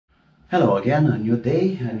Hello again, a new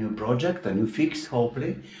day, a new project, a new fix,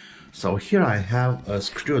 hopefully. So here I have a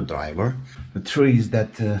screwdriver. The truth is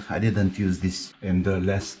that I didn't use this in the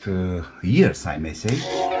last years, I may say.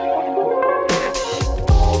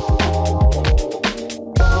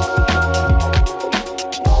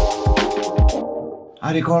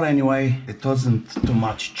 I recall anyway, it wasn't too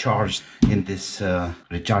much charged in this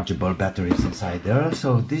rechargeable batteries inside there.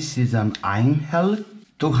 So this is an Einhell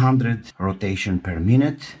 200 rotation per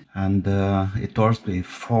minute, and it works with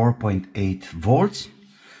 4.8 volts.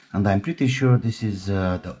 And I'm pretty sure this is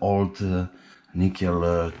the old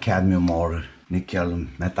nickel cadmium or nickel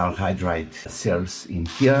metal hydride cells in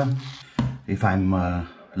here. If I'm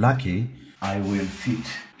lucky, I will fit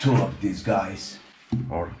two of these guys,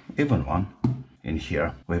 or even one, in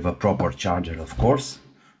here with a proper charger, of course.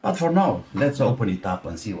 But for now, let's open it up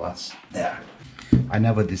and see what's there. I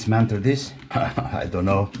never dismantled this. I don't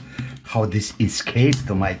know how this escaped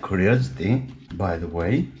to my curiosity, by the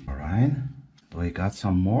way. All right, we got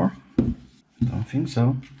some more. Don't think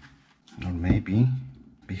so. Or maybe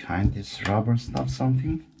behind this rubber stuff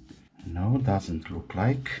something. No, doesn't look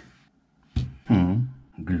like.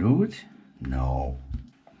 Glued? No.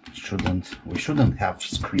 We shouldn't have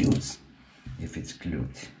screws if it's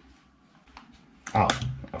glued. Oh,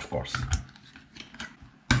 of course.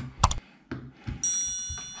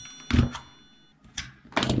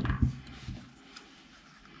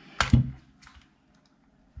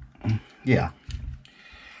 Yeah,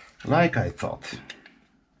 like I thought.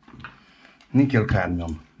 Nickel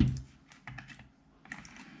cadmium.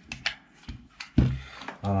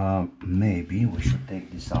 Maybe we should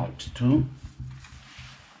take this out too.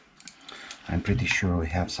 I'm pretty sure we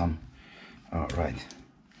have some. Right.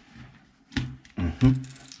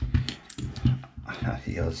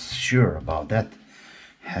 He was sure about that,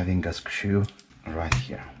 having a screw right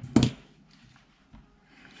here.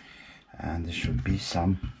 And there should be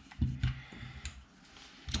some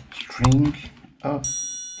string.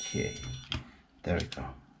 Okay, there we go.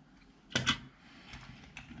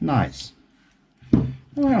 Nice.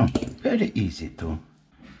 Well, very easy to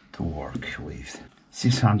work with.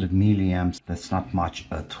 600 milliamps, that's not much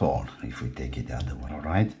at all if we take it the other way. All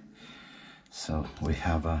right, so we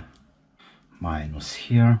have a minus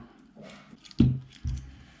here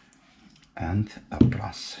and a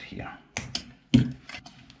plus here.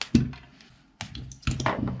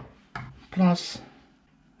 Plus,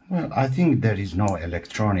 well, I think there is no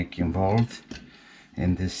electronic involved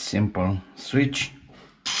in this simple switch,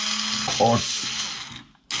 of course.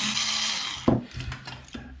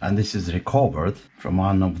 And this is recovered from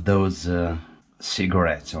one of those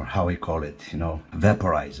cigarettes, or how we call it, you know,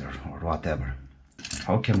 vaporizer or whatever.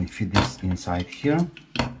 How can we fit this inside here?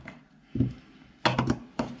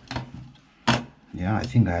 Yeah, I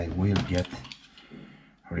think I will get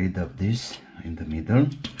rid of this in the middle.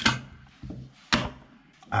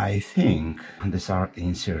 I think these are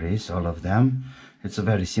in series, all of them. It's a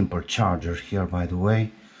very simple charger here, by the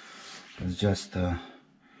way. It's just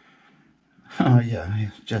yeah,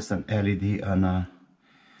 just an LED and a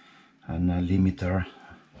limiter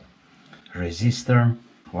resistor.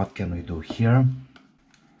 What can we do here?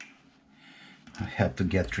 I have to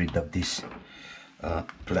get rid of these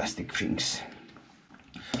plastic things.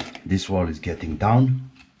 This wall is getting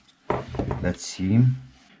down. Let's see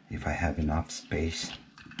if I have enough space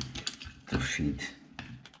to feed.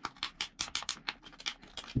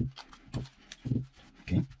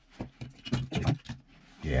 Okay.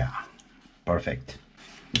 Yeah. Perfect.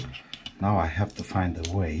 Now I have to find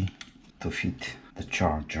a way to fit the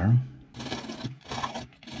charger.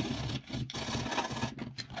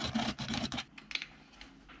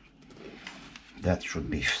 That should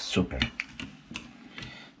be super.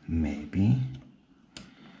 Maybe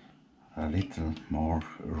a little more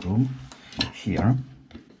room here.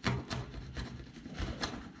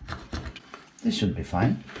 This should be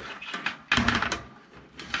fine.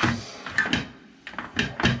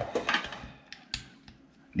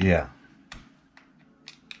 Yeah.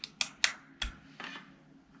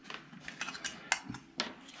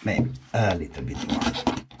 Maybe a little bit more.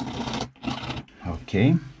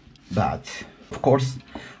 Okay, but of course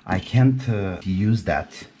I can't use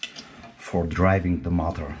that for driving the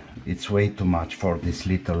motor. It's way too much for this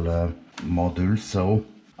little module, so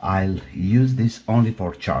I'll use this only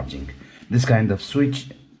for charging. This kind of switch,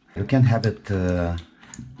 you can have it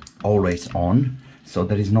always on, so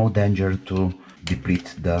there is no danger to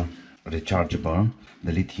deplete the rechargeable,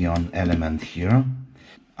 the lithium element here.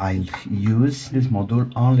 I'll use this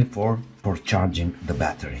module only for charging the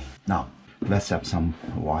battery. Now let's have some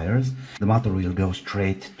wires. The motor will go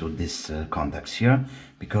straight to this contacts here.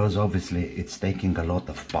 because obviously it's taking a lot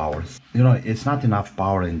of power. You know, it's not enough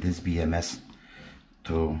power in this BMS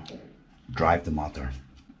to drive the motor.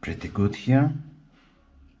 Pretty good here.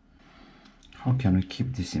 How can we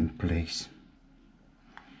keep this in place?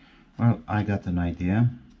 Well, I got an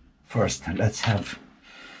idea. First, let's have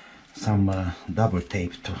some double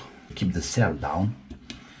tape to keep the cell down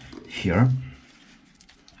here.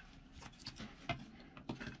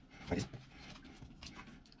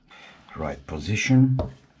 Right position.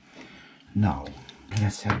 Now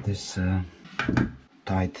let's have this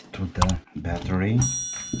tied to the battery.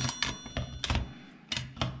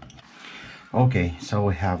 Okay, so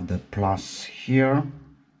we have the plus here.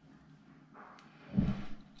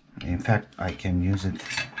 In fact, I can use it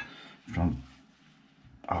from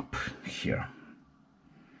up here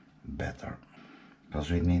better,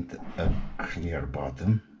 because we need a clear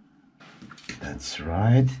bottom. That's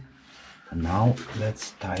right. And now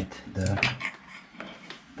let's tighten the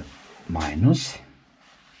minus.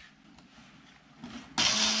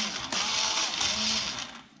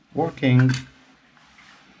 Working.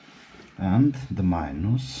 And the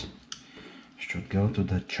minus should go to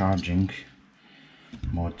the charging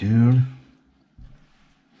module.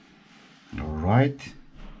 All right.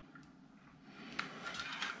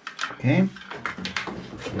 Okay.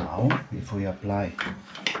 Now, if we apply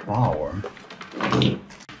power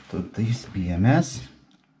to this BMS,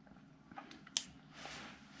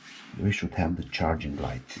 we should have the charging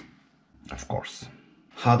light, of course.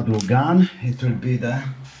 Hot glue gun, it will be the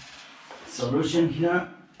solution here.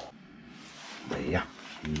 Yeah,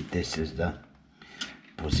 this is the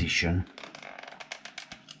position.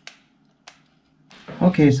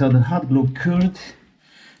 Okay, so the hot glue cured,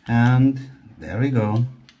 and there we go.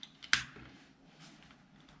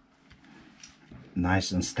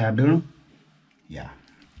 Nice and stable. Yeah,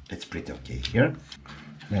 it's pretty okay here.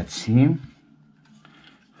 Let's see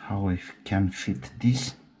how we can fit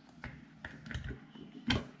this.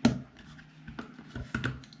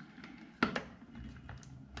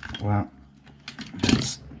 Well,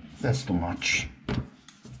 that's too much.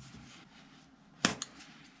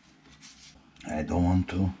 I don't want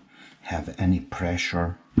to have any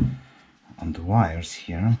pressure on the wires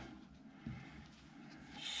here,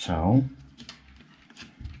 so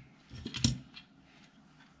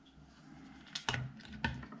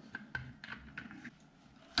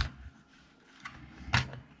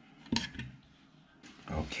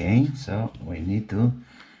okay, so we need to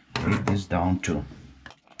break this down too.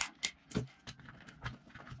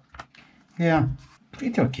 Yeah,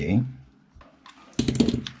 pretty okay.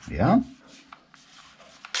 Yeah.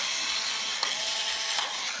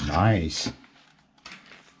 Nice.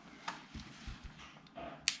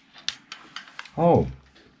 Oh,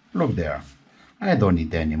 look there. I don't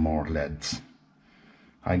need any more LEDs.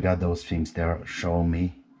 I got those things there, show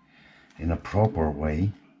me in a proper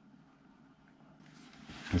way.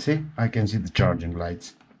 You see, I can see the charging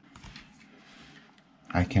lights.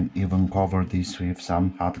 I can even cover this with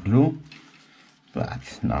some hot glue,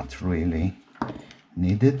 but not really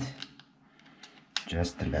needed.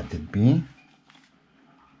 Just let it be.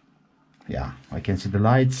 Yeah, I can see the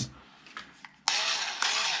lights.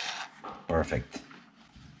 Perfect.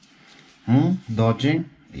 Dodgy?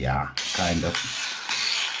 Yeah, kind of.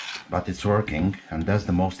 But it's working, and that's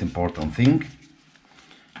the most important thing.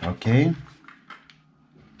 Okay.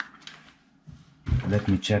 Let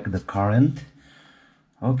me check the current.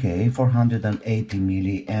 Okay, 480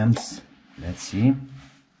 milliamps. Let's see.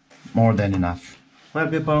 More than enough. Well,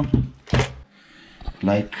 people,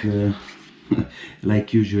 like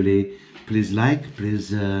usually, please like,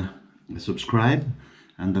 please subscribe,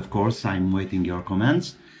 and of course I'm waiting your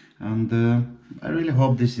comments, and I really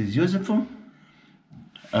hope this is useful.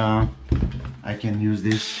 I can use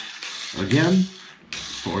this again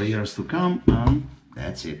for years to come, and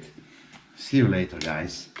that's it. See you later,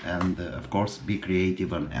 guys, and of course be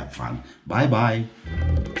creative and have fun. Bye bye.